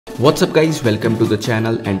What's up guys, welcome to the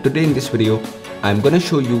channel, and today in this video I'm gonna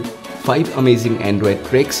show you 5 amazing Android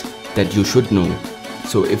tricks that you should know.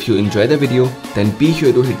 So if you enjoy the video, then be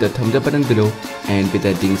sure to hit the thumbs up button below, and with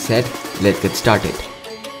that being said, let's get started.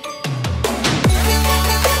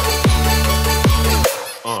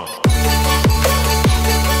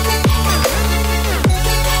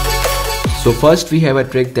 So first we have a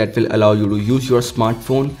trick that will allow you to use your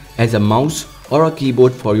smartphone as a mouse or a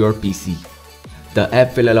keyboard for your PC. The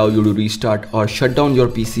app will allow you to restart or shut down your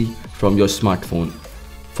PC from your smartphone.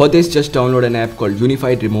 For this, just download an app called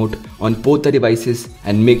Unified Remote on both the devices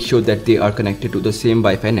and make sure that they are connected to the same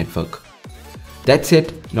Wi-Fi network. That's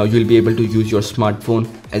it. Now you'll be able to use your smartphone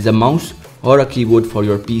as a mouse or a keyboard for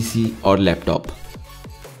your PC or laptop.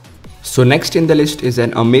 So next in the list is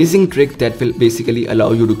an amazing trick that will basically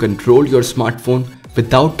allow you to control your smartphone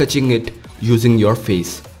without touching it using your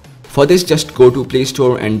face. For this, just go to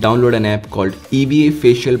PlayStore and download an app called EVA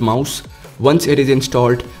Facial Mouse. Once it is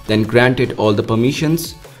installed, then grant it all the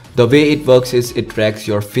permissions. The way it works is it tracks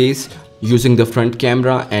your face using the front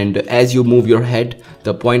camera, and as you move your head,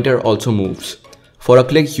 the pointer also moves. For a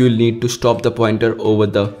click, you'll need to stop the pointer over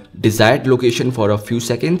the desired location for a few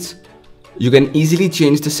seconds. You can easily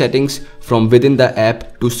change the settings from within the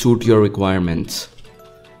app to suit your requirements.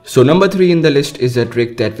 So number 3 in the list is a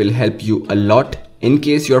trick that will help you a lot in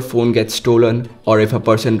case your phone gets stolen or if a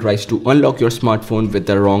person tries to unlock your smartphone with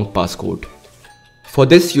the wrong passcode. For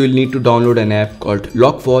this, you will need to download an app called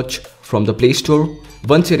LockWatch from the Play Store.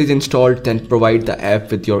 Once it is installed, then provide the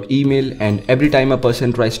app with your email, and every time a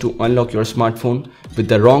person tries to unlock your smartphone with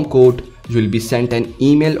the wrong code, you will be sent an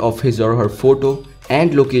email of his or her photo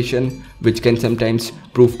and location, which can sometimes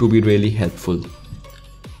prove to be really helpful.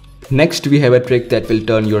 Next, we have a trick that will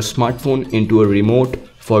turn your smartphone into a remote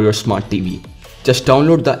for your smart TV. Just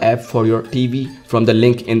download the app for your TV from the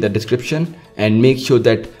link in the description and make sure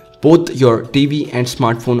that both your TV and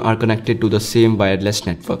smartphone are connected to the same wireless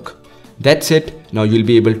network. That's it. Now you'll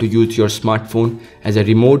be able to use your smartphone as a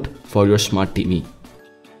remote for your smart TV.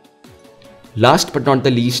 Last but not the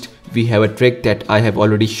least, we have a trick that I have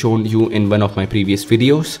already shown you in one of my previous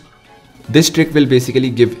videos. This trick will basically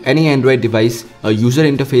give any Android device a user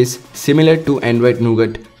interface similar to Android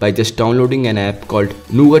Nougat by just downloading an app called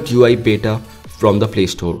Nougat UI Beta from the Play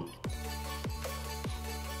Store.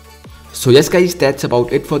 So yes guys, that's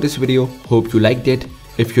about it for this video. Hope you liked it.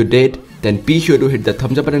 If you did, then be sure to hit the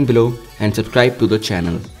thumbs up button below and subscribe to the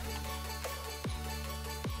channel.